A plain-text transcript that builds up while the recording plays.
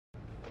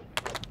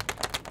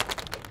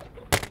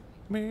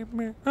All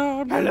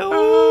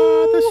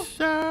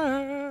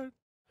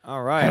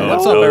right. Oh,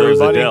 What's up, there's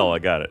everybody? Adele. I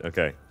got it.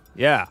 Okay.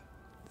 Yeah.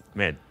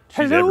 Man,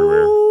 she's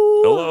everywhere.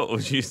 Hello.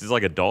 She's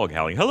like a dog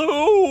howling.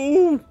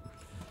 Hello.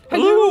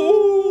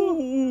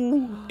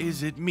 Hello.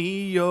 Is it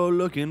me you're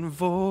looking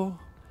for?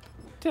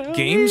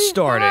 Game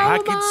starting. I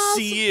could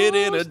see it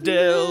in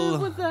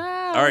Adele.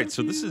 All right,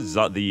 so this is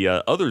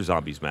the other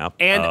zombies map.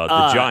 And the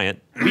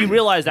giant. We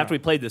realized after we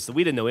played this that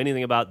we didn't know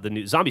anything about the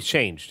new zombies.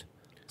 Changed.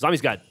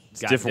 Zombies got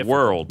Different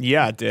world.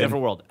 Yeah, it did.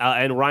 Different world.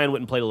 And Ryan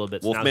went and played a little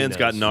bit. So now he Wolfman's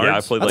got knows. nards. Yeah, I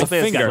played That's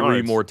like a finger.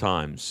 3 Nards. more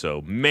times.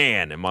 So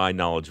man, am I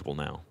knowledgeable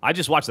now. I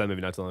just watched that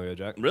movie not too long ago,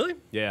 Jack. Really?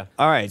 Yeah.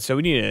 All right, so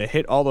we need to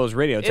hit all those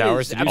radio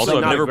towers is to do absolutely Also, something.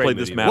 I've not a never great played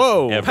this movie. map.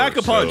 Whoa. ever, Pack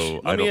a punch.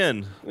 so I Let me don't-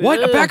 in.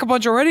 What? A pack a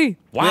punch already?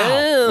 Wow.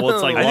 Well,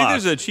 it's like I think locked.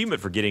 there's an achievement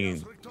for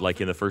getting like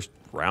in the first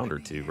round or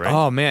 2, right?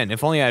 Oh man,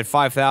 if only I had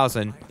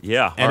 5,000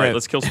 yeah. All and right, a-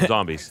 let's kill some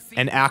zombies.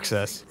 and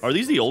access. Are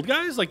these the old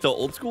guys? Like the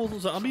old school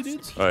zombie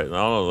dudes? All right, I don't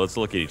know. Let's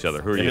look at each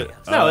other. Who are you?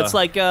 No, it's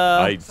like.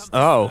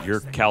 Oh. You're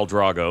Cal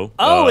Drago.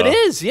 It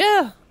is.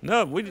 Yeah.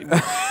 No,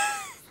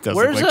 Does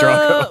Where's look like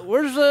Draco.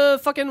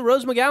 where's fucking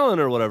Rose McGowan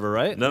or whatever,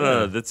 right?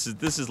 no. This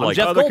is like.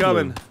 Jeff they're Goldblum.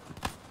 coming.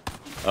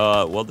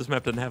 Well, this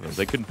map didn't have them.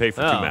 They couldn't pay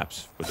for 2 Oh.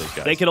 maps with those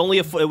guys. They could only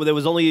there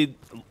was only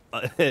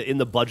in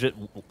the budget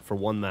for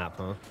 1 map,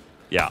 huh?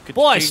 Yeah.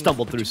 Boy, I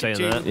stumbled through saying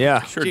that.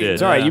 Yeah. Sure did.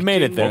 It's all right, you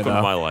made it there, Welcome to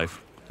though. my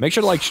life. Make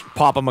sure to, like,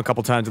 pop him a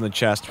couple times in the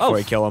chest before Oh.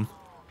 you kill him.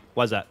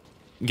 Why's that?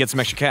 And get some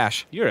extra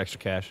cash. You're extra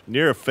cash.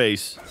 Near a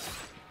face.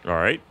 All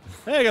right.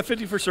 Hey, I got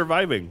 50 for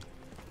surviving.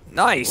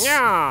 Nice.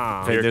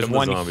 Yeah. Here There's come the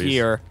one zombies.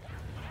 here.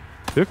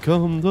 Here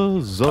come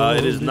the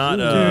zombies. It is not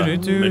a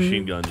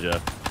machine gun,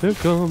 Jeff. Here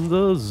come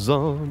the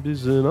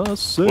zombies, and I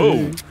say.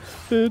 Whoa.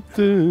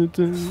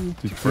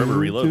 Forever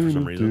reload for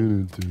some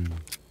reason.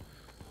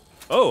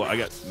 Oh, I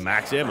got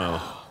max ammo.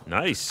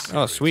 Nice.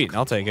 Oh, sweet.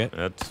 I'll take it.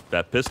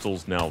 That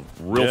pistol's now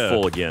real Yeah.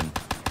 full again.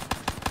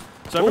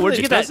 So Where'd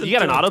you get that? You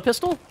got an auto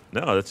pistol?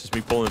 No, that's just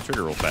me pulling the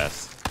trigger real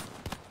fast.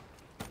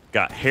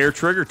 Got hair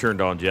trigger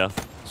turned on, Jeff.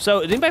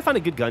 So, did anybody find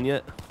a good gun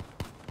yet?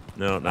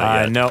 No,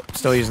 not yet. Nope.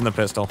 Still using the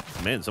pistol.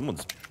 Man,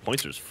 someone's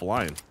pointer's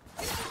flying.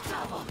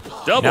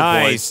 Double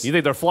Nice. points. You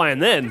think they're flying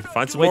then?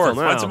 Find some Wait more. till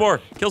Find now. some more.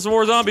 Kill some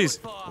more zombies.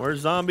 Where's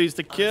zombies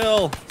to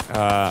kill?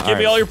 Give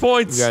me all your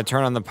points. You gotta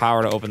turn on the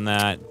power to open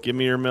that. Give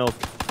me your milk.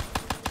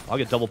 I'll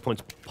get double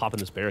points popping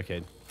this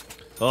barricade.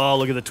 Oh,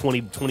 look at the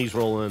 20s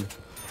rolling.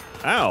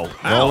 Ow.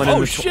 Ow. Rolling in Oh,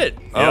 the shit.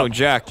 Oh, Yep.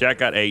 Jack. Jack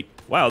got 8.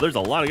 Wow, there's a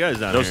lot of guys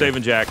down No here.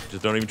 saving Jack.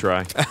 Just don't even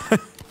try.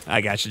 I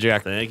got you,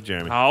 Jack. Thank you,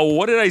 Jeremy. Oh,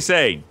 what did I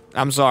say?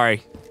 I'm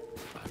sorry.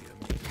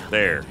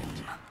 There.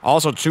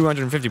 Also,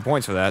 250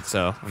 points for that,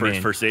 so. I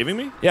mean, For saving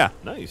me? yeah.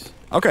 Nice.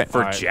 Okay. For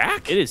Alright.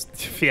 Jack? It is.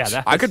 Yeah,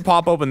 that. I could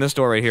pop open this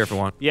door right here if you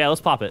want. Yeah, let's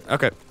pop it.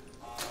 Okay.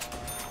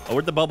 Oh,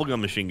 where'd the bubblegum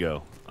machine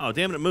go? Oh,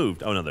 damn it, it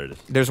moved. Oh, no, there it is.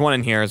 There's one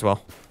in here as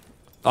well.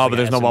 Oh, but like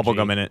there's no SMG. bubble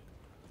gum in it.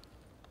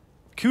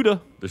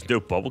 CUDA. There's no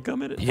bubble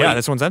gum in it? Yeah, Wait.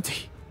 this one's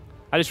empty.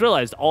 I just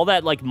realized all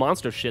that like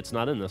monster shit's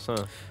not in this,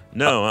 huh?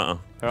 No,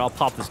 Here, I'll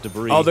pop this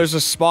debris. Oh, there's a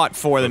spot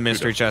for the CUDA.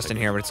 mystery chest in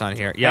here, but it's not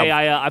here. Yeah.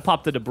 Hey, I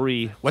popped the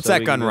debris. What's so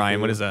that we gun, can go Ryan?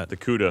 through. What is that? The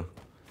CUDA.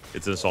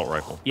 It's an assault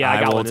rifle. Yeah, I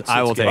got will- one. It's,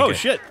 I will it's good. take Oh, it.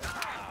 shit.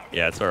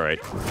 Yeah, it's all right.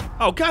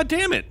 Oh, god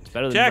damn it.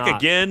 Better than Jack not.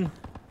 again.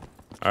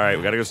 All right,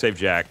 we got to go save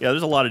Jack. Yeah,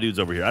 there's a lot of dudes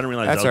over here. I didn't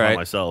realize That's that was all by right.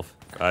 myself.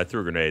 I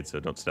threw a grenade,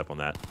 so don't step on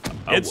that.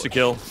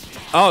 Insta-kill.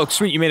 Oh,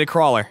 sweet. You made a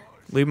crawler.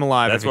 Leave him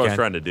alive That's if what you I was can.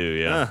 trying to do,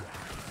 yeah.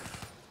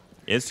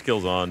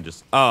 Insta-kill's on,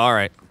 just... Oh, all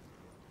right.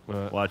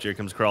 Watch, here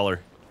comes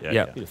Crawler. Yeah,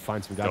 Yeah. Need to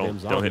find some goddamn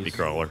zombies. Don't hit me,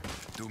 crawler.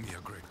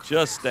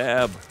 Just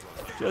stab.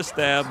 Just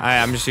stab.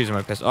 I'm just using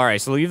my pistol. All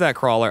right, so leave that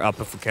crawler up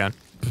if we can.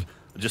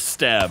 Just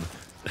stab.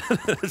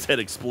 His head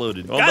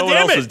exploded. Well, God no one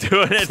damn else it! is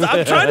doing it.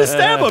 I'm trying to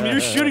stab him. You're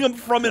shooting him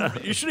from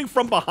You're shooting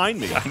from behind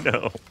me, I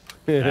know.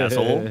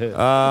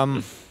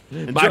 asshole.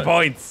 My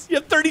points. You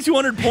have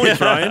 3,200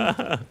 points,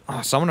 Ryan.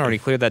 Oh, someone already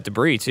cleared that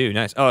debris too.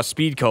 Nice. Oh,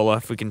 speed cola.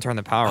 If we can turn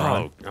the power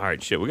on. Oh, all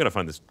right, shit. We got to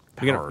find this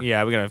We power. gotta,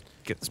 yeah, we gotta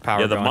get this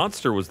power Yeah, the going.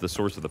 monster was the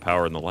source of the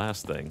power in the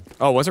last thing.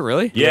 Oh, was it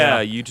really?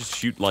 Yeah, you just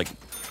shoot, like,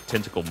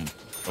 tentacle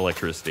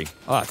electricity.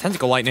 Oh,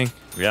 tentacle lightning.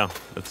 Yeah,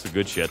 that's the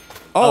good shit.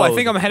 Oh, I Oh,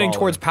 think I'm the heading crawler.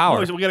 towards power.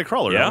 Oh, so we got a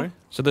Crawler, Yeah? don't we?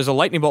 So there's a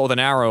lightning bolt with an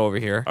arrow over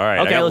here. All right,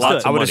 Okay, I got let's do lots it.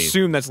 of I would money.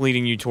 assume that's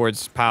leading you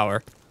towards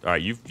power. All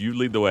right, you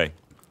lead the way.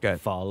 Good.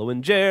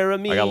 Following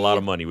Jeremy. I got a lot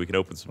of money. We can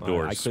open some All right,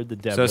 I doors. cleared the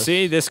So debris.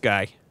 see this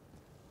guy.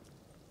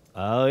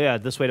 Oh yeah,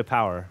 this way to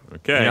power.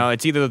 Okay. You know,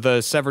 it's either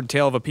the severed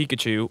tail of a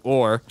Pikachu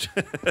or.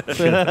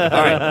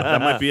 That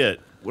might be it.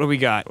 What do we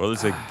got? Well,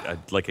 there's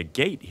like a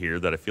gate here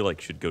that I feel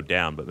like should go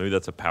down, but maybe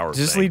that's a power Does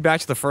this thing. lead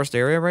back to the first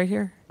area right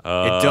here?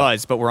 It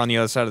does, but we're on the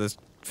other side of this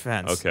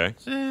fence. Okay.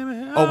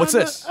 Oh, what's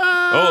this?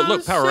 Oh,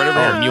 look, power right over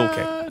Oh, here. mule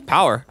kick.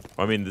 Power.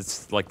 I mean,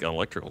 it's like an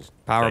electrical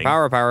Power, thing.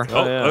 power, power.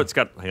 Oh, yeah. oh, it's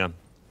got. Hang on.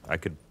 I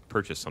could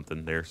purchase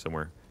something there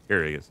somewhere.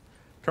 Here it is.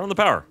 Turn on the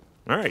power.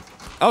 All right.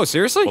 Oh,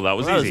 seriously? Well, that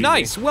was easy.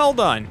 Nice. Well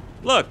done.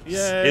 Look, Yay.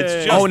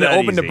 it's just Oh, and it that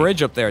opened a easy.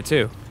 bridge up there,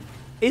 too.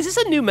 Is this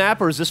a new map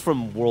or is this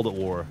from World at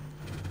War?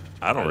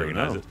 I don't I don't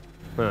recognize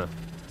know. it.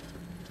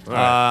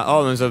 Huh.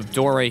 Oh, there's a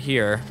door right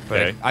here, but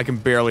Okay. I can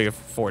barely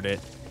afford it.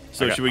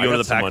 So should we I go got to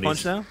the some pack monies.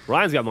 punch now?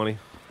 Ryan's got money.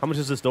 How much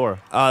is this door?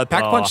 The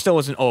pack punch still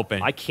isn't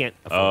open. I can't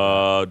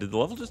afford Did the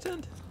level just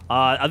end?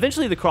 that.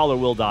 Eventually the crawler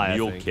will die,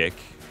 Mule I think. kick.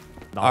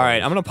 All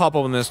right, I'm gonna pop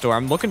open this door.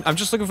 I'm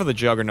just looking for the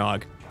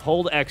Juggernog.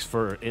 Hold X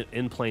for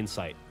in plain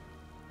sight.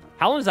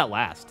 How long does that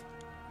last?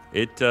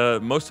 It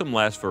most of them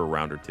last for a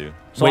round or two.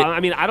 So, Wait. I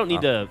mean, I don't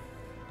need to...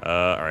 All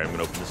right, I'm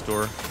gonna open this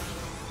door.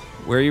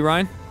 Where are you,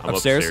 Ryan? I'm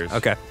upstairs. upstairs.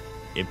 Okay.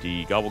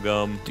 Empty gobble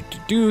gum.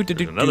 Do.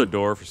 There's another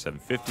door for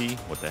 750.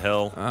 What the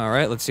hell? All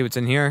right, let's see what's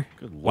in here.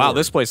 Wow, Lord.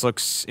 this place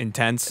looks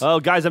intense. Oh,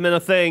 guys, I'm in a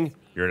thing.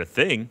 You're in a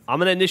thing. I'm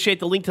going to initiate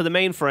the link to the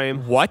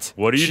mainframe. What?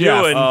 What are you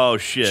Jeff. doing? Oh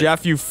shit.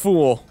 Jeff, you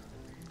fool.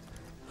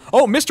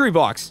 Oh, mystery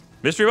box.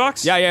 Mystery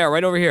box? Yeah,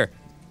 right over here.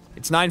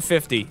 It's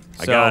 950.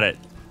 I got it.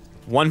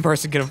 One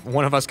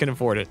of us can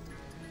afford it.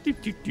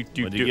 What'd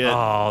you get?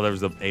 Oh, there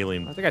was an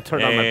alien. I think I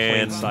turned on my plain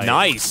And sight.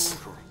 Nice.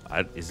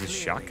 Is this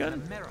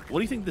shotgun? What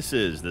do you think this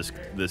is? This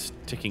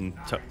ticking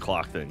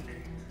clock thing?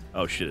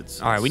 Oh shit!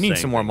 It's All right, we need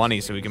saying some more things.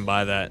 money so we can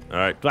buy that. All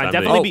right. But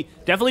time I'd to-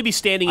 definitely be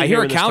standing in I here hear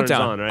a when this turns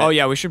countdown. on, right? Oh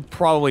yeah, we should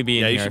probably be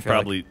in Yeah, here. you I should feel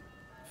like. probably.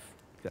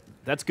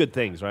 That's good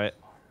things, right?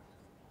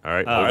 All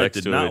right. that Hold X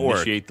did to not work.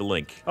 initiate the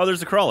link. Oh,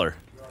 there's a crawler.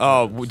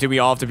 Oh, do we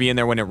all have to be in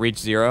there when it reached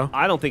 0?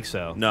 I don't think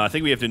so. No, I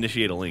think we have to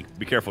initiate a link.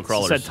 Be careful,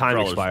 crawlers. It said time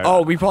crawlers. expired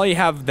Oh, we probably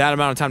have that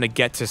amount of time to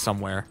get to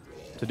somewhere.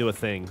 to do a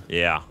thing.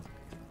 Yeah.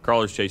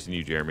 Crawler's chasing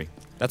you, Jeremy.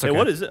 That's Hey, okay.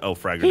 what is it? Oh,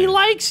 frag He grenade.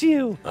 likes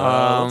you.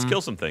 Let's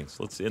kill some things.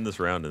 Let's end this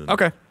round. And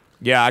Okay.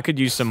 Yeah, I could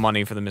use some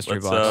money for the mystery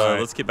Let's, box.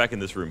 let's get back in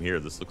this room here.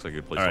 This looks like a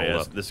good place All right, to yeah,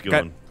 hold up. this is a good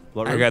Okay. one.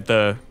 What I room? got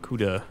the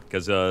Kuda.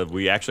 Because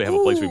we actually have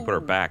a place we can put our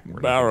back.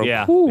 Barrel.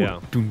 Yeah, Ooh. yeah.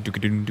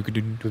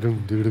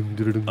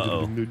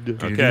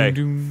 Okay.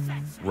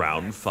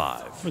 Round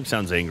 5. It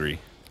sounds angry.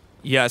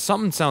 Yeah,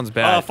 something sounds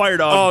bad. Fire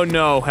dog. Oh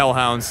no,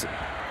 hellhounds.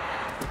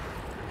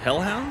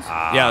 Hellhounds?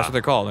 Yeah, that's what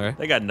they're called, right?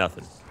 They got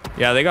nothing.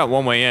 Yeah, they got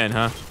one way in,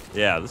 huh?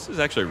 Yeah, this is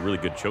actually a really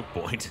good choke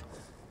point.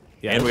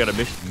 Yeah. And we got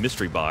a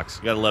mystery box.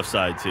 You got a left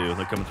side too.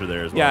 They're coming through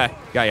there as well.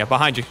 Yeah,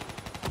 behind you.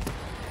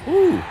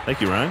 Ooh,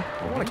 thank you, Ryan.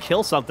 I want to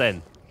kill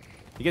something.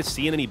 You guys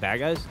seeing any bad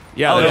guys?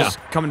 Yeah, Oh, they're yeah. just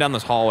coming down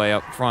this hallway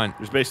up front.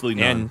 There's basically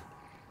none. And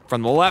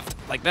from the left,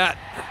 like that.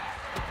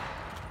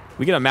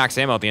 We get a max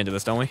ammo at the end of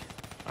this, don't we?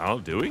 Oh,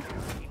 do we?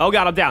 Oh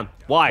god, I'm down.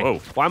 Why? Whoa.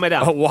 Why am I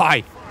down? Oh, why?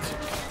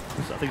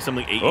 I think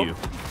something ate Oh. you.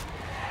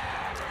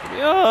 Get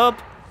me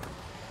up.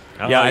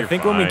 Yeah, I you're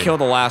think when we fine. kill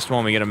the last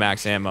one, we get a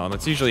max ammo.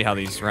 That's usually how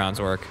these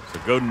rounds work. So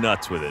go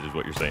nuts with it, is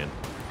what you're saying.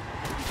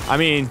 I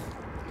mean,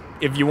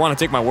 if you want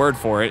to take my word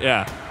for it,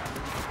 yeah.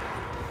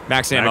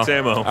 Max ammo. Max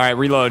ammo. All right,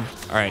 reload.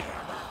 All right.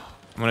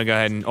 I'm going to go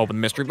ahead and open the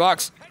mystery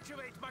box.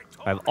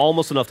 I have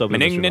almost enough to open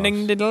the mystery box.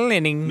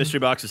 Ding-ding-ding-ding-ding. Mystery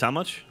box is how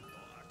much?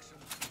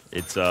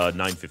 It's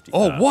 950.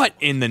 Oh, what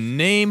in the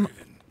name?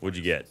 What'd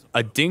you get?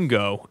 A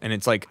dingo, and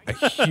it's like a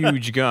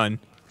huge gun.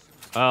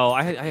 Oh,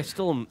 I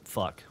still am...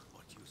 Fuck.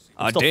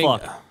 A still dingo.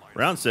 fucked.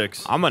 Round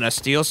 6. I'm going to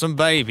steal some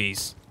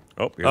babies.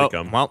 Oh, here Oh, they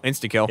come. well,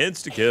 insta-kill.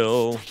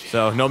 Insta-kill.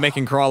 So, no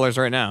making crawlers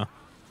right now.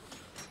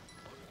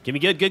 Give me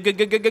good.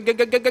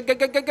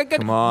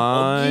 Come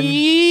on.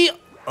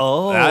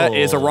 Oh. That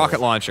is a rocket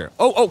launcher.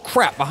 Oh,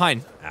 crap,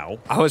 behind. Ow.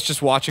 I was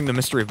just watching the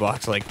mystery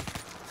box, like,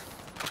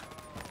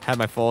 had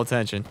my full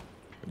attention.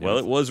 Well,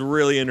 it was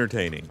really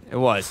entertaining. It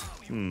was.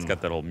 It's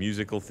got that whole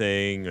musical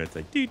thing. It's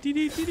like... dee, dee,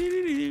 dee, dee, dee,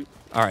 dee, dee.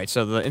 All right,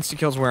 so the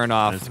insta-kill's wearing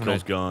off. This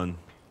girl's gone.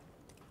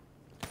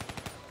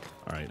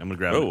 All right, I'm gonna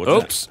grab Oh, it. what's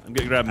Oops. I'm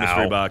gonna grab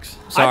mystery Ow. box.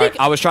 Sorry, think-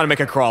 I was trying to make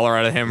a crawler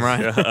out of him,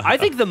 right? I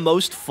think the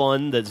most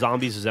fun that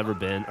Zombies has ever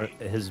been,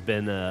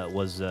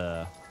 was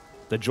the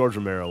George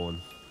Romero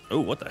one. Oh,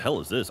 what the hell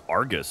is this?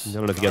 Argus. I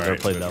don't know if you guys All ever right,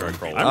 played I'm that gonna one.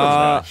 try and I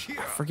crawl.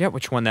 remember I forget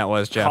which one that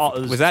was, Jeff. Call-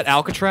 it was- was that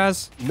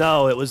Alcatraz?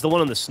 No, it was the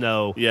one on the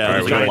snow. Yeah, All right,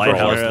 there's we got a gotta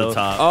lighthouse crawl. at the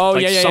top. Oh,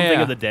 Like yeah. something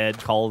of the dead,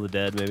 Call of the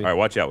Dead, maybe. All right,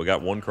 watch out. We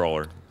got one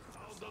crawler.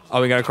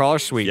 Oh, we got a crawler?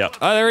 Sweet. Yep.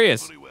 Oh, there he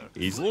is.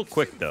 He's a little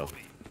quick, though.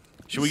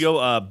 Should we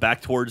go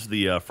back towards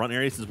the front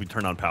area since we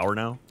turned on power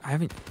now? I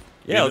haven't...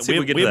 Yeah, let's see if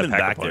we get we to haven't that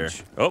been pack a back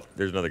punch. Oh,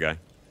 there's another guy.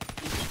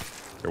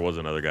 There was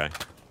another guy.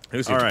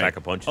 Let's see All if the right. pack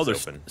a punch Oh, is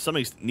there's open.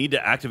 somebody need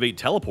to activate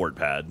teleport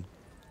pad.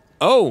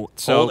 Oh,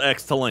 so... Hold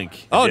X to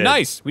link. Oh, did.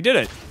 nice. We did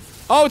it.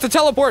 Oh, it's a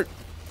teleport.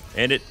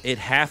 And it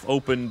half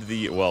opened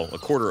the... Well, a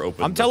quarter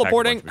opened I'm the pack a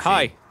teleporting. punch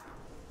Hi. machine.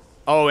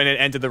 Oh, and it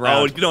ended the Oh,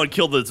 round. no, it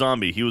killed the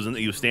zombie. He was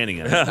standing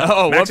in it.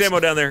 Oh, Max whoops. ammo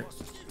down there.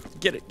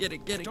 Get it.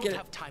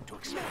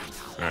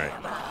 All right.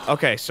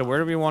 Okay, so where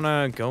do we want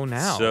to go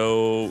now?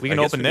 So We can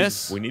I guess open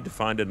this? We need to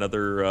find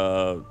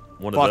another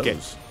one Fuck of it.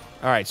 those.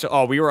 All right, so...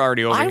 Oh, we were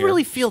already over I here.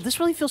 really feel this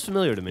really feels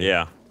familiar to me.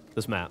 Yeah.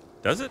 This map.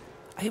 Does it?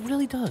 It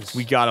really does.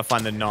 We got to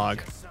find the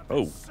Nog.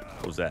 Oh,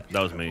 what was that?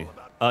 That was me.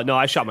 No,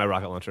 I shot my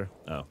rocket launcher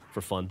Oh.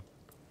 for fun.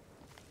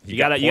 He You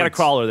got a points.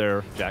 crawler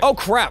there, Jack. Oh,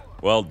 crap.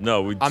 Well,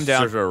 no, we I'm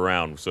down. searched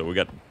around, so we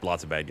got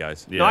lots of bad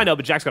guys. Yeah. No, I know,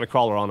 but Jack's got a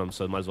crawler on him,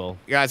 so might as well.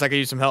 Guys, I could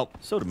use some help.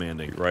 So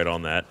demanding. Right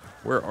on that.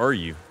 Where are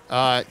you?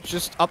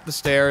 Just up the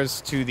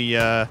stairs to the,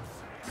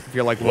 if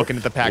you're, like, looking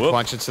at the pack Whoop.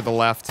 punch, it's to the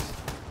left.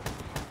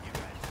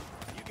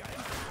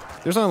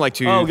 There's only, like,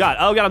 two... Oh god,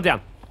 I'm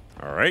down.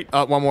 All right.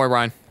 One more,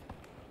 Ryan.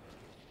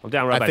 I'm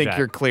down right I by think Jack.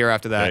 you're clear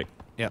after that. Okay.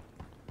 Yep.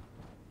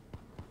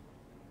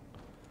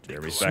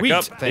 Jeremy's Sweet.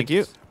 back up. Thank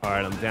you. All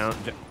right, I'm down.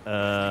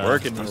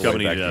 Working. I'm He's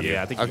coming right to back you, to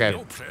Yeah, I think. Okay. You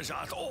did.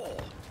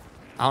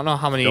 I don't know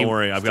how many. Don't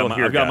worry, I've Still got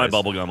here, my guys.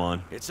 bubble gum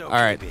on. All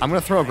right, I'm gonna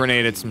throw a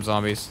grenade at some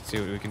zombies. See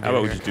what we can do. How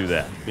about we here. just do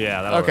that?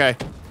 Yeah. That'll Okay.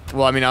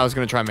 Well, I mean, I was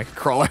gonna try and make a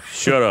crawler.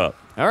 Shut up.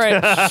 All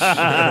right.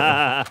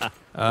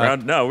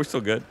 No, we're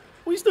still good.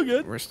 We still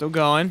good. We're still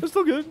going. We're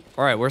still good.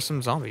 All right, where's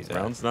some zombies at?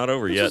 Round's not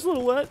over It's yet. just a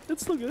little wet.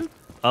 It's still good.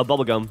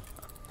 Bubblegum,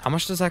 How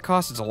much does that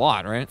cost? It's a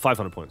lot, right?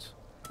 500 points.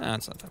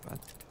 That's not that bad.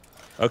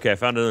 Okay, I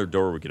found another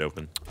door we could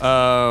open.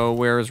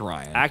 Where is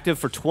Ryan? Active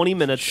for 20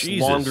 minutes.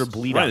 Jesus. Longer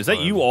bleed Ryan, out is that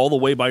time. you all the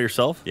way by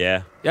yourself? Yeah.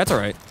 Yeah, that's all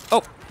right.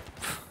 Oh,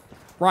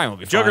 Ryan will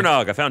be fine.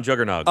 Juggernog. I found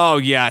Juggernog. Oh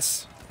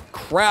yes.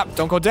 Crap!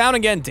 Don't go down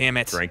again. Damn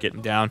it. Drank it.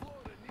 I'm down.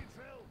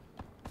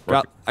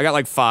 Work- I got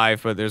like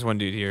 5, but there's one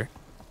dude here.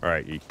 All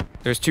right.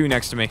 There's 2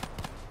 next to me.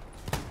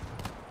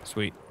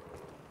 Sweet.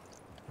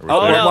 Are we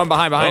Oh, there? one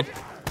behind. All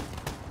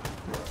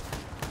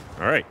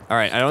right. All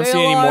right, I don't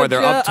see any more.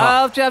 They're up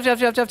top. Jeff,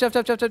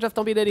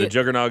 don't be an The idiot.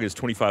 Juggernog is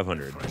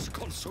 2,500.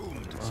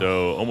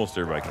 So almost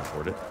everybody can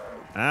afford it.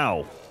 Ow.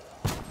 All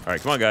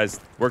right, come on, guys.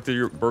 Work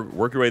your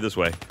way this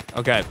way.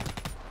 Okay.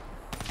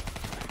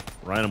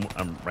 Ryan,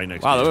 I'm right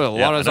next Wow, to there you. was a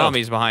Yeah, lot I of know.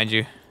 zombies behind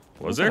you.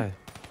 Was Okay. there?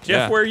 Jeff,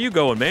 Yeah. where are you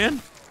going,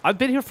 man? I've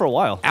been here for a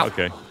while. Ow.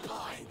 Okay.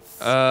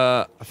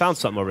 I found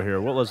something over here.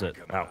 What was it?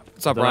 Ow.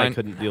 What's up, Then I Ryan?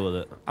 couldn't deal with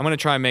it. I'm gonna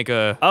try and make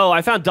an Oh,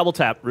 I found double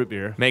tap root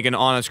beer.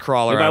 honest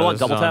crawler Anybody out want of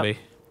this double tap? zombie.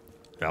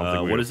 I don't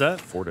think we what is that?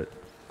 afford it.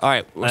 All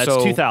right, That's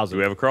so 2,000. Do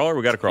we have a crawler?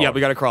 We got a crawler. yeah,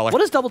 we got a crawler. What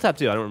does double tap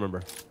do? I don't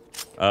remember.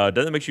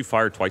 Doesn't it make you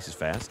fire twice as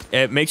fast?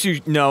 It makes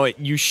you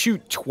you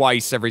shoot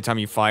twice every time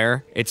you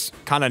fire. It's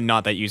kind of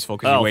not that useful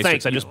because you Oh, waste.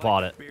 thanks. I just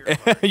bought it.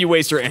 you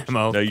waste your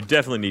ammo. No, you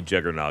definitely need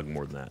Juggernog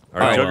more than that. All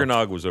right, Oh, well.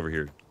 Juggernog was over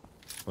here,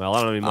 Well,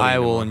 I don't even know. I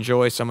will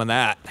enjoy some of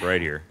that.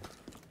 right here.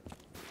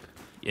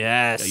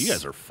 Yes. Yeah, you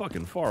guys are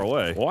fucking far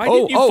away. Why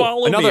didn't you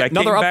follow another, me? I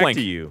another came back uplink.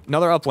 to you.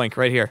 Another uplink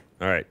right here.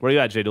 All right. Where are you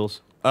at, J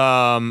Duels?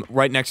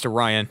 Right next to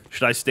Ryan.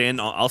 Should I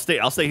stand? I'll stay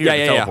here Yeah, at the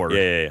yeah, yeah.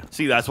 teleporter. Yeah.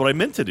 See, that's what I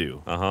meant to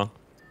do. Uh-huh.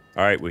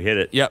 All right, we hit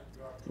it. Yep.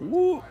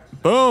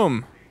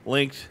 Boom.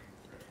 Linked.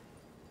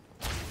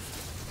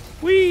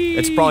 Whee!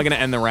 It's probably gonna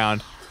end the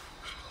round.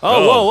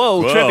 Oh,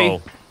 whoa, Whoa.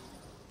 Trippy.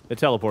 It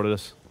teleported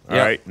us. All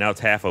Yeah. right, now it's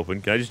half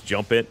open. Can I just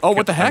jump in? Oh,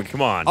 what the I mean, heck?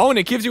 come on. Oh, and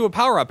it gives you a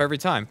power up every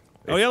time.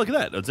 Oh yeah, look at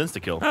that. That's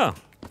insta kill. Oh.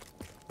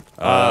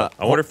 I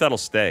wonder if that'll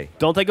stay.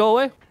 Don't they go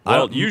away?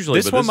 Well, usually,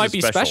 this but one this might is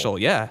be special.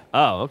 Yeah.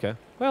 Oh, okay.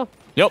 Well,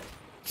 Yep.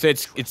 So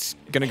it's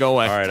gonna go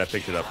away. All right, I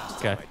picked it up.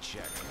 Okay.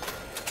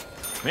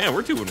 Man,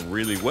 we're doing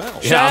really well.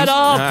 Yeah. shut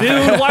up,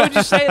 dude. Why would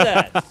you say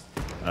that?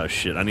 Oh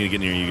shit, I need to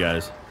get near you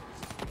guys.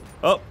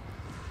 Oh,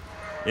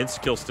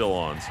 Insta-kill's still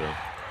on, so.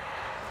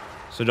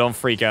 So don't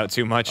freak out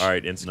too much. All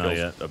right, Not Insta-kill's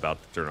yet.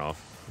 about to turn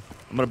off.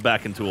 I'm gonna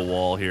back into a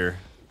wall here.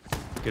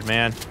 Good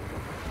man.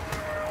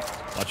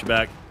 Watch your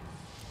back.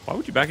 Why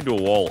would you back into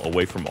a wall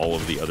away from all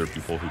of the other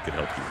people who could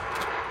help you?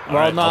 All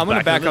Well, right, no, I'll I'm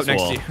gonna back into up this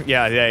next wall. to you.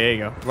 Yeah, there you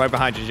go. Right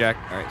behind you, Jack.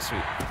 All right,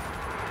 sweet.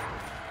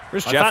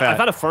 Where's I Jeff found, I at?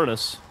 found a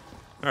furnace.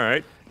 All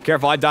right.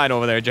 Careful, I died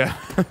over there, Jeff.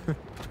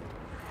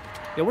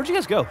 Yeah, where'd you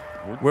guys go?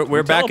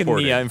 we're back in the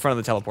teleported. in front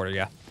of the teleporter.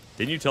 Yeah.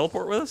 Didn't you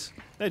teleport with us?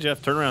 Hey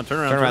Jeff, turn around, turn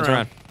around, Turn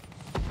around.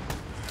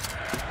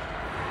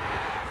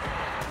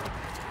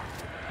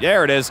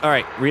 There it is. All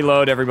right,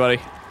 reload, everybody.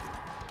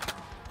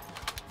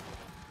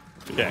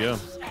 There you go.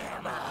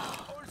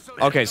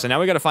 Okay, so now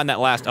we got to find that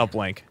last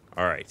uplink.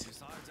 All right.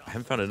 I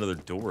haven't found another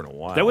door in a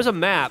while. There was a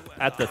map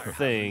at the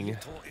thing.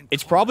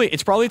 It's probably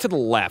to the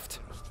left,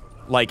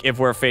 like if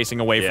we're facing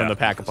away from Yeah. the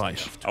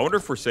pack-a-punch. I wonder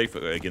if we're safe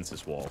against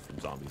this wall from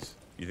zombies.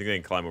 You think they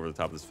can climb over the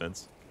top of this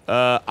fence?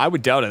 I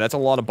would doubt it. That's a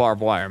lot of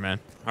barbed wire, man.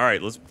 All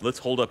right, let's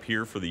hold up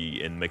here for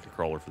and make the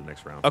crawler for the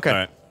next round. Okay. All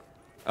right.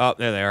 Oh,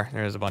 there they are.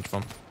 There's a bunch of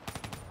them.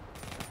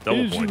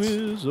 Double Is points.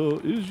 you is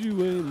or is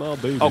you ain't my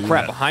baby? Oh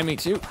crap! Behind me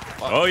too.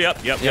 Oh,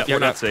 yep. Yep, We're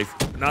not yep.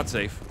 safe. Not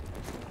safe.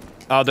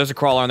 Oh, there's a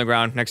crawler on the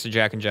ground next to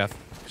Jack and Jeff.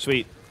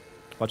 Sweet.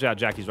 Watch out,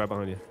 Jackie's right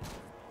behind you.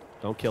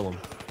 Don't kill him.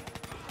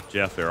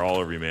 Jeff, they're all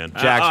over you, man.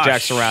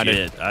 Jack's surrounded.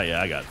 Shit. Oh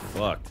yeah, I got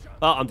fucked.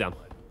 Oh, I'm down.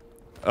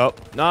 Oh,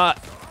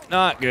 not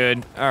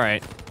good. All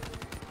right.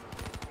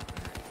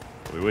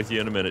 We'll be with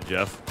you in a minute,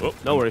 Jeff. Oh,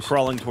 No worries.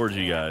 Crawling towards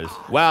you guys.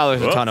 Wow,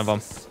 there's a Whoops. ton of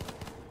them.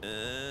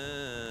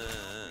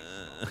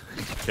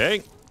 okay.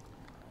 You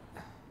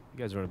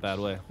guys are in a bad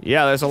way.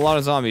 Yeah, there's a lot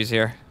of zombies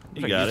here.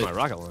 You I got use it. my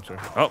rocket launcher.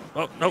 Oh,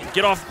 no.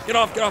 Get off.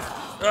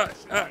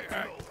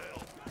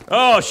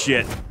 Oh,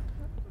 shit.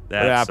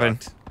 That What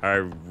happened? sucked. I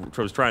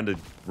was trying to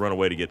run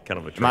away to get kind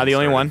of a Am I the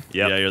only one?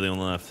 Yeah. Yeah, you're the one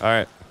left. All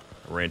right.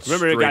 Ran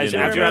Remember, straight guys,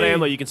 into after you're out of Jeremy.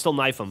 ammo, you can still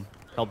knife him.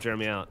 Help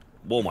Jeremy out.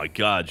 Oh my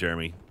god,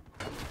 Jeremy.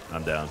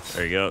 I'm down.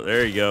 There you go.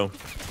 There you go.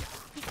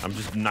 I'm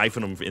just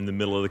knifing him in the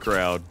middle of the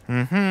crowd.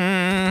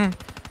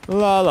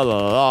 La la la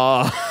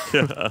la.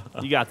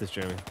 You got this,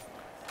 Jeremy.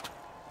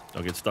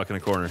 Don't get stuck in a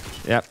corner.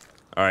 Yep.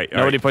 All right.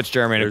 Nobody puts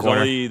Jeremy in a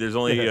corner. There's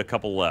only a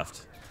couple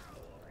left.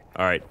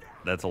 All right.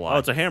 That's a lot. Oh,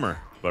 it's a hammer.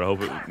 But I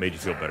hope it made you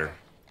feel better.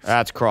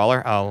 That's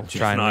crawler. I'll Jeff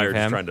try and and I move are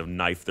just him. trying to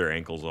knife their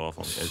ankles off.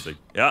 As they,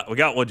 yeah, we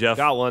got one, Jeff.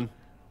 Got one.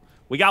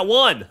 We got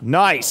one.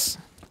 Nice.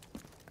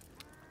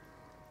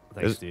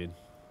 Thanks, dude.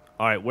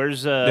 All right,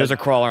 where's There's a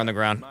crawler on the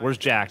ground. where's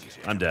Jack?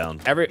 I'm down.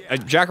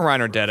 Jack and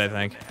Ryan are dead, I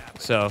think.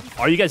 So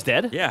Are you guys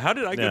dead? Yeah, how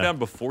did I go Yeah. down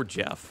before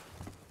Jeff?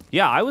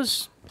 Yeah, I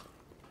was.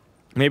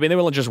 maybe they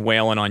were just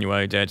wailing on you while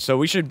you're dead. So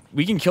we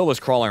can kill this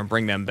crawler and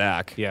bring them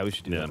back. Yeah, we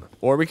should do Yeah.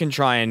 Or we can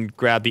try and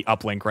grab the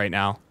uplink right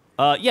now.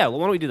 that. Yeah, well,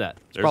 why don't we do that?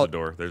 There's Prob- a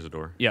door. There's a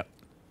door. Yep.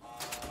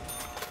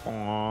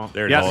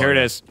 There it Yep, is. here it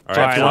is. All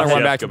Jeff, right, do you want to Jeff,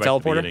 run back go to the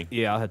teleporter? beginning.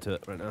 Yeah, I'll head to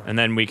it right now. And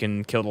then we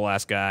can kill the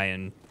last guy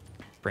and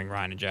bring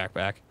Ryan and Jack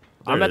back.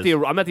 There I'm it at the is.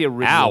 I'm at the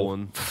original Ow.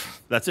 one.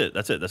 That's it.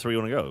 That's it. That's where you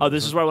want to go. Oh,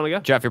 this is where I want to go.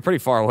 Jeff, you're pretty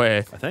far away.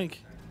 I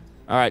think.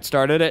 All right,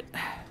 started it.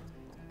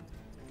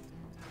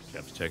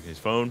 Jeff's checking his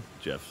phone.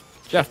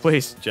 Jeff,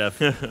 please.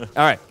 Jeff. All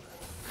right.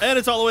 And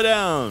it's all the way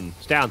down.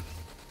 It's down.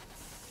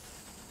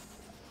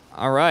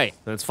 All right.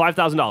 And it's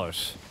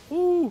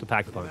 $5,000 to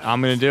pack the punch.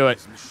 I'm going to do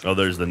it. Oh,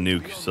 there's the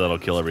nuke, so that'll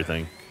kill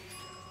everything.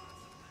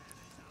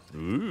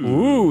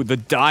 Ooh, the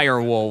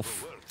dire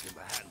wolf.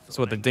 That's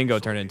what the dingo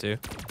turned into.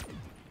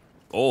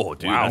 Oh,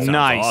 dude. Wow. That sounds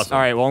Nice. awesome. All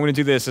right, well, I'm going to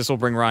do this. This will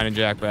bring Ryan and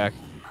Jack back.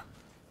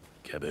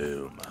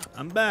 Kaboom.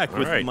 I'm back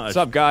with right. my. What's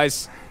up,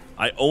 guys?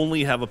 I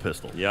only have a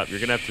pistol. Yep, you're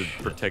gonna have to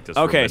protect us.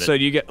 For a Okay, minute. so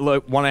do you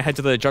want to head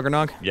to the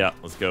Juggernog? Yeah,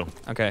 let's go.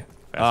 Okay.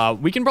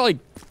 We can probably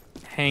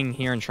hang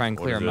here and try and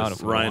clear is them out this?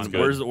 if we Ryan, want.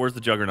 Good. where's the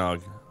Juggernog? I'll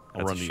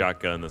That's run a to you.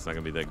 shotgun. That's not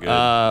gonna be that good.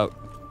 Uh,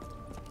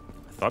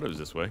 I thought it was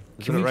this way.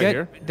 can it we right get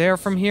here? there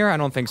from here? I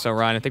don't think so,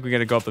 Ryan. I think we got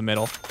to go up the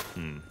middle.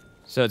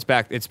 So it's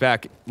back. It's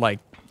back. Like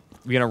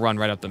we're gonna run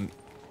right up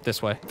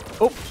this way.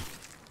 Oh,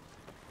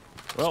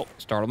 Well,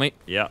 startled me.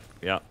 yeah,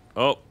 yeah.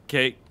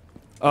 Okay.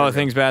 Oh,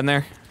 things bad in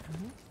there.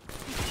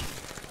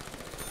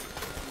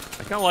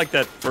 I kind of like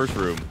that first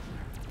room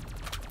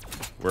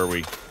where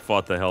we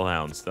fought the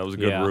Hellhounds. That was a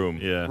good Yeah. room.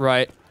 Yeah.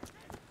 Right.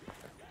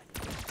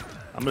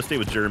 I'm gonna stay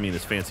with Jeremy and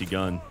his fancy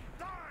gun.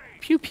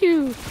 Pew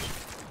pew.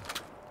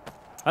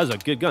 That was a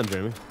good gun,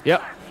 Jeremy.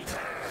 Yep.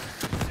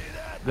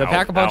 The Ow,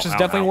 pack-a-punch ow, is ow,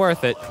 definitely ow.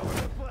 worth it.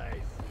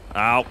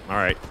 Ow. All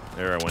right.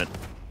 There I went.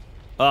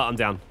 I'm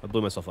down. I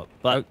blew myself up.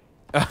 But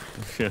Oh. I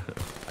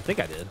think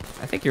I did.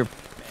 I think you're.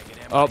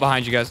 Oh,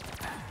 behind you guys.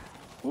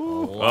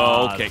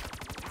 Oh, okay.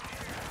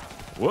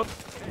 Whoop.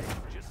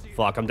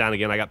 Fuck, I'm down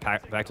again. I got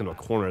backed into a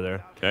corner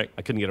there. Okay.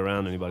 I couldn't get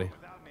around anybody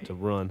to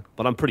run.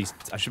 But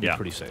I should be Yeah.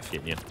 pretty safe.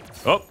 Getting you.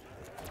 Oh,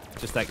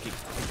 Just that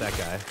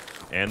guy.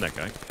 and that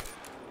guy.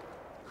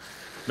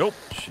 Nope.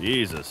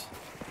 Jesus.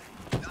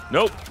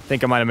 Nope. I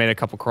think I might have made a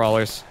couple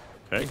crawlers.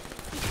 Okay.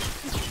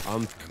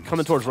 I'm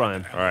coming towards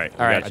Ryan. All right.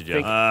 All right, Got you, I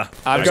think-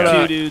 Jeff. I've I got got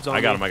a. Two dudes on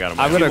I got me. him. I got him.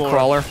 I've got Two a more.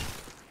 crawler.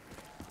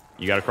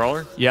 You got a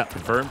crawler? Yep.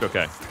 Confirmed?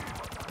 Okay.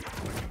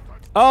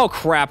 Oh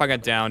crap! I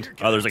got downed.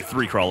 Oh, there's like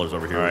 3 crawlers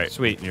over here. All right.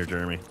 Sweet. Near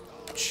Jeremy.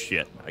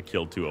 Shit. I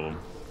killed 2 of them.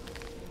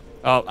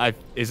 Oh,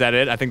 is that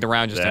it? I think the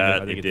round just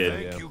That ended. it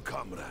did, did. yeah.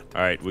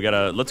 All right.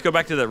 Let's go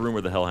back to that room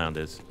where the Hellhound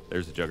is.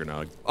 There's the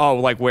Juggernog. Oh,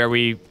 like where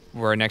we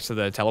were next to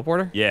the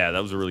teleporter? Yeah,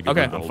 that was a really good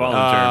Okay. room. to hold following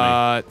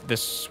up. Jeremy.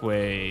 This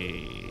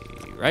way,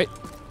 right?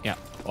 Yeah.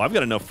 Oh, I've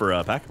got enough for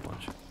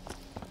pack-a-punch.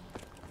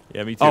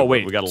 Yeah, me too. Oh but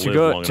wait, we got to live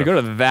go long to enough.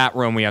 go to that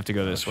room, we have to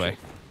go this way.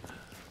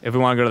 If we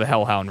want to go to the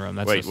Hellhound room,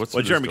 that's Wait, just- what's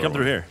Well, this Jeremy, door come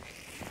through one? here.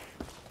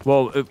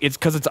 Well, it's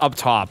because it's up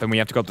top, and we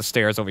have to go up the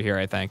stairs over here.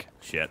 I think.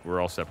 Shit, we're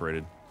all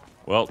separated.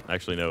 Well,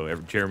 actually, no.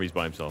 Jeremy's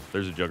by himself.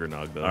 There's a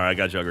Juggernog, though. All right, I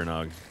got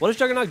Juggernog. What does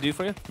Juggernog do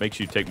for you? Makes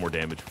you take more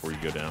damage before you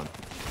go down.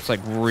 It's like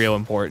real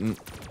important.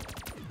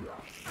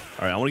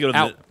 All right, I want to go to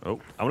Ow. the. Oh,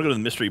 I want to go to the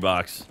mystery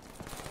box.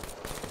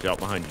 get out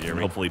behind you, And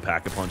Jeremy. hopefully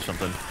pack-a-punch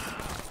something.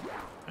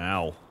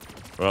 Ow.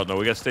 Well, no,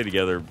 we got to stay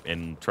together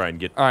and try and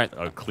get All right.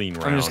 a clean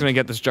round. I'm just gonna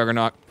get this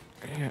Juggernaut.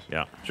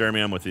 Yeah.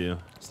 Jeremy, I'm with you.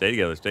 Stay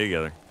together. Stay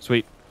together.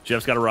 Sweet.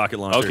 Jeff's got a rocket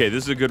launcher. Okay,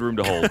 this is a good room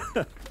to hold.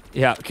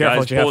 Yeah, careful,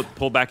 Guys, Jeff.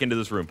 pull back into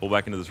this room. Pull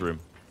back into this room.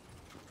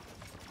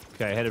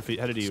 Okay, headed to you,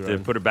 Just,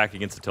 Ryan. put it back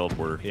against the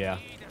teleporter. Yeah.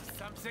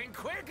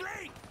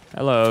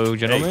 Hello,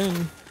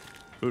 gentlemen.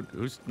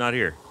 Who's not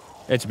here?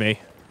 It's me.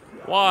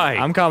 Why?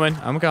 I'm coming.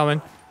 I'm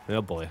coming.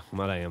 Oh boy, I'm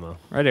out of ammo.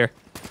 Right here.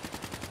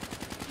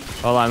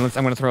 Hold on. I'm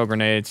gonna throw a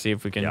grenade. See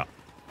if we can. Yeah.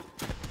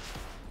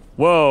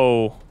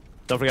 Whoa.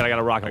 Don't forget I got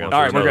a rocket I got launcher.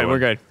 All right, we're another good. one. We're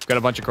good. Got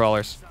a bunch of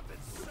crawlers.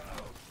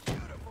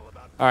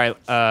 All right.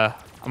 I'm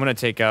gonna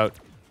take out.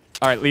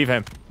 All right, leave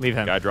him. Leave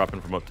him. Guy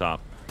dropping from up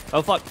top.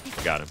 Oh fuck.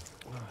 Got him.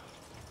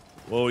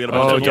 Whoa, we got a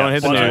Oh, bunch of don't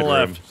hit the bunch on nuke. the Side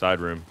room. left. Side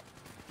room.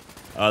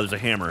 There's a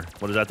hammer.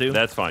 What does that do?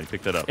 That's fine.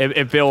 Pick that up.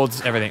 It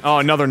builds everything. Oh,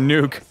 another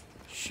nuke.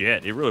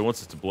 Shit, it really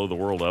wants us to blow the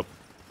world up.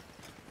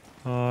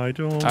 I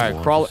don't. All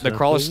right, the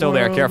crawler's still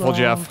there. Careful,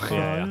 Jeff.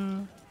 Yeah.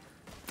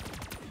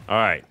 All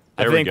right.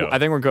 I There think we go. I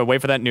think we're good. Wait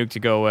for that nuke to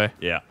go away.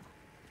 Yeah.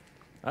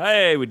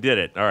 Hey, we did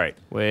it. All right.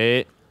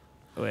 Wait.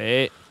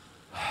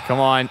 Come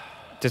on.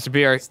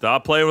 Disappear.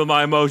 Stop playing with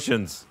my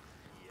emotions.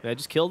 Yeah,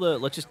 just kill the.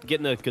 Let's just get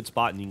in a good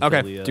spot and you can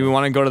Okay. kill the. Do we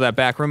want to go to that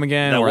back room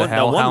again, or the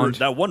Hellhound?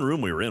 That one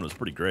room we were in was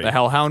pretty great. The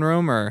Hellhound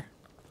room, or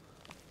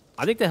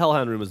I think the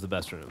Hellhound room is the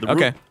best room. The room-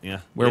 okay. Yeah.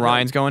 Where Yeah,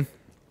 Ryan's going?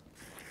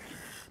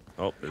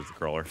 Oh, there's the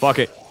crawler. Fuck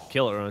it.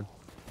 Kill it, Ryan.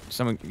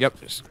 Someone. Yep.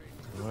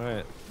 All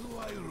right. Do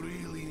I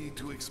really need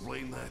to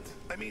explain that?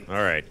 I mean, All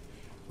right.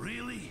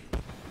 really?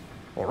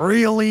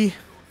 Really?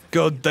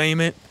 God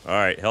damn it. All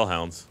right,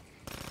 hellhounds.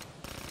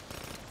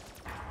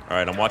 All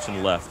right, I'm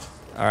watching left.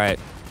 All right.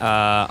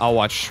 I'll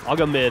watch. I'll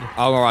go mid.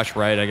 I'll watch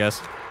right, I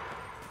guess.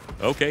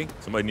 Okay,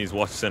 somebody needs to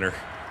watch center.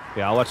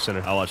 Yeah, I'll watch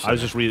center. I'll watch I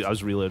was center. just I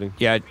was reloading.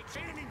 Yeah,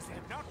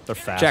 They're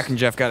fast. Jack and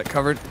Jeff got it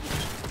covered.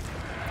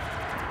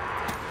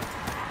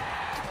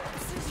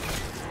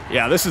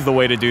 Yeah, this is the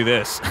way to do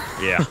this.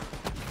 Yeah.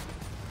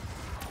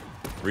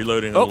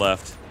 Reloading Oh. on the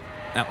left.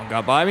 That one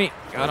got by me.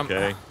 Got him.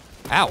 Okay,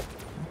 Ow.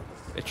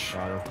 Bitch.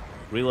 Got her.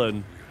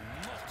 Reloading.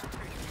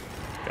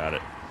 got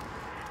it.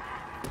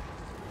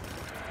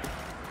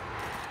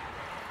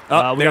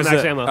 Oh, we got there's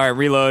max a- ammo. All right,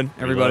 reload,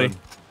 everybody. Reload.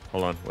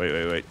 Hold on.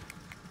 Wait.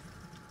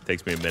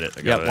 Takes me a minute.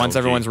 I got Yep, an once LMG.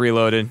 everyone's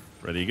reloaded.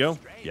 Ready to go?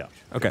 Yeah.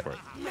 Okay. go for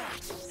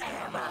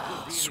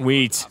it.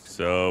 Sweet.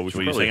 So we should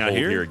we just probably hang out hold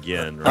here? here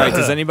again, All right, right?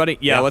 does anybody...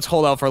 Yeah, Yeah. let's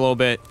hold out for a little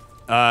bit.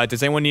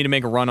 Does anyone need to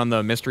make a run on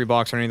the mystery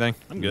box or anything?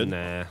 I'm good.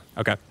 Nah.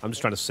 Okay. I'm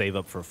just trying to save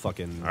up for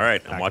fucking. All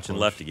right, I'm pack watching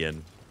punch. left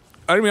again.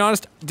 I'm gonna be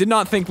honest, did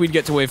not think we'd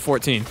get to wave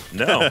 14.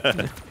 No.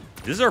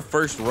 This is our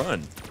first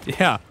run.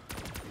 Yeah.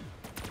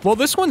 Well,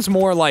 this one's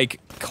more like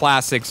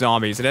classic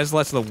zombies. It has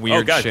less of the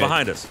weird Oh, guys, shit.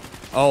 behind us.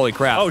 Holy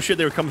crap. Oh shit,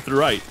 they were coming through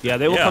right. Yeah,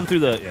 they will Yeah. come through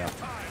the. Yeah.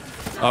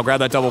 Oh, grab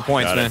that double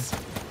points, Got man. it.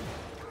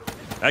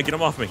 Hey, get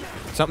them off me.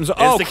 Something's... Oh,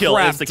 Insta-kill,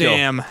 crap, insta-kill.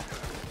 damn.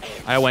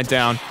 I went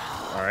down.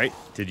 All right,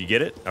 did you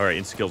get it? All right,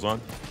 insta-kill's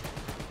on.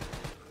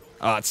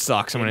 Oh, it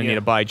sucks. I'm gonna Yeah. need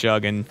a buy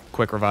jug and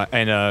quick revive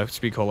and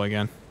speed cola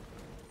again.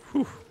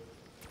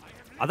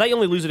 I thought you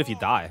only lose it if you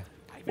die.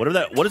 What is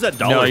that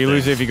dollar? No, you thing?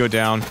 lose it if you go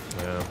down.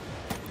 Yeah.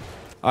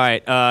 All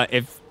right,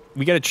 if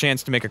we get a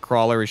chance to make a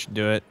crawler, we should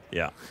do it.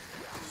 Yeah.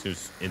 As soon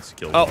as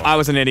insta-kill. Oh, I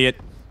was an idiot.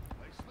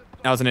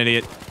 I was an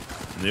idiot.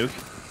 Nuke.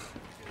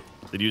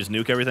 Did you just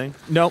nuke everything?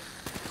 Nope.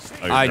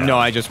 Oh, you're down. No,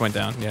 I just went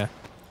down. Yeah.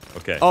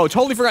 Okay. Oh,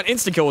 totally forgot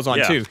insta-kill was on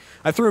Yeah. too.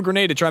 I threw a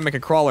grenade to try and make a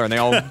crawler, and they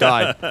all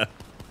died.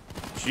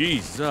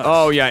 Jesus.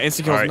 Oh yeah,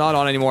 insta-kill's All right. not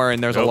on anymore,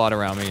 and there's a Nope. lot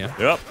around me.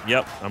 Yeah.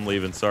 Yep. I'm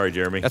leaving. Sorry,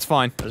 Jeremy. That's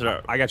fine. That's right.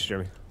 I got you,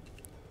 Jeremy.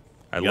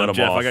 I You let got him, him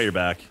Jeff. off. I got your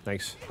back.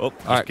 Thanks. Oh, All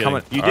right,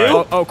 coming. You All do?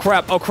 right. Oh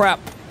crap! Oh crap!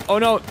 Oh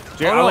no!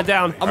 Jerry, oh, no. I went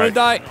down. I'm All gonna right.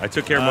 die. I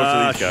took care of most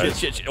of these guys.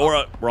 Shit.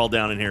 We're all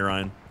down in here,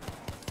 Ryan.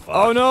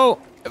 Oh no!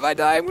 If I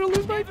die, I'm gonna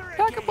lose my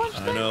pack a punch.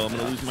 I know. I'm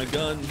gonna lose my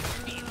gun.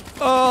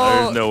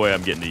 Oh. There's no way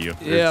I'm getting to you.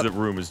 Yep. The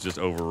room is just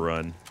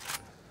overrun.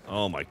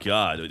 Oh my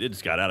god, it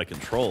just got out of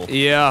control.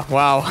 Yeah.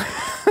 Wow.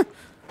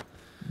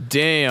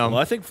 Damn. Well,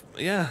 I think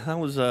that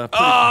was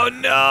Oh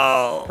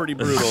no! pretty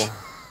brutal.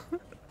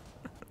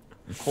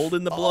 Hold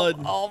in the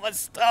blood. All my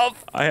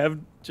stuff. I have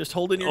Just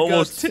hold in your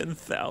almost guts.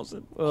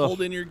 10,000.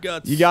 Hold in your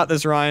guts. You got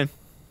this, Ryan.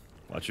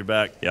 Watch your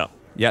back. Yeah.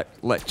 Yeah.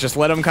 Just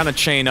let them kind of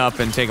chain up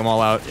and take them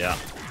all out. Yeah.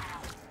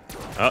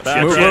 Oh, Back.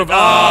 shit, Move, shit. move.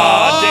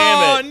 Oh,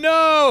 damn it.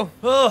 Oh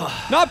no!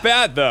 Not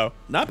bad though.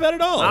 Not bad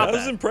at all. That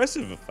was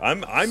impressive.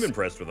 I'm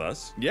impressed with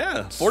us.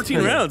 Yeah,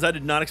 14 rounds. I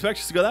did not expect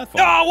us to go that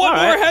far. Oh, one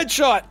All more right.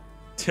 headshot.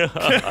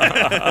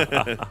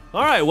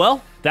 All right.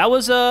 Well, that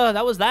was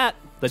that.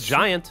 The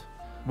giant.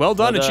 Well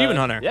done, But, Achievement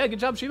Hunter. Yeah, good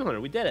job, Achievement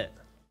Hunter. We did it.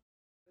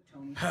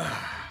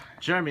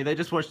 Jeremy, they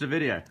just watched the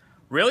video.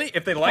 Really?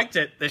 If they liked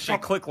it, they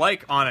should click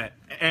like on it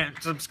and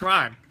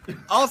subscribe.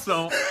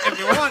 Also, if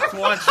you want to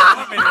watch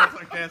more videos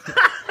like this,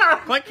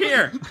 click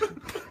here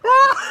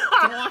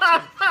to